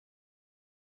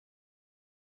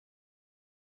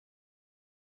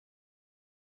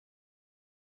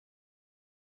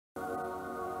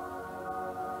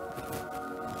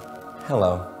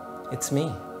Hello, it's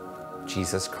me,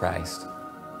 Jesus Christ,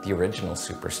 the original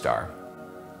superstar.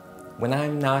 When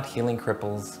I'm not healing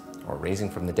cripples or raising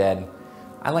from the dead,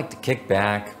 I like to kick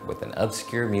back with an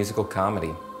obscure musical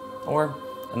comedy or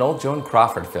an old Joan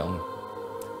Crawford film.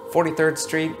 43rd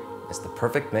Street is the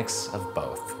perfect mix of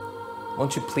both.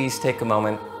 Won't you please take a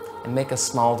moment and make a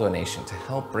small donation to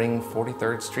help bring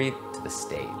 43rd Street to the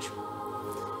stage?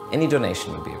 Any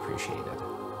donation would be appreciated.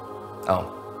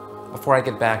 Oh, before I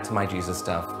get back to my Jesus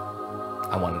stuff,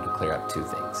 I wanted to clear up two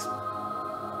things.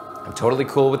 I'm totally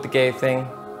cool with the gay thing.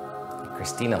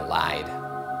 Christina lied.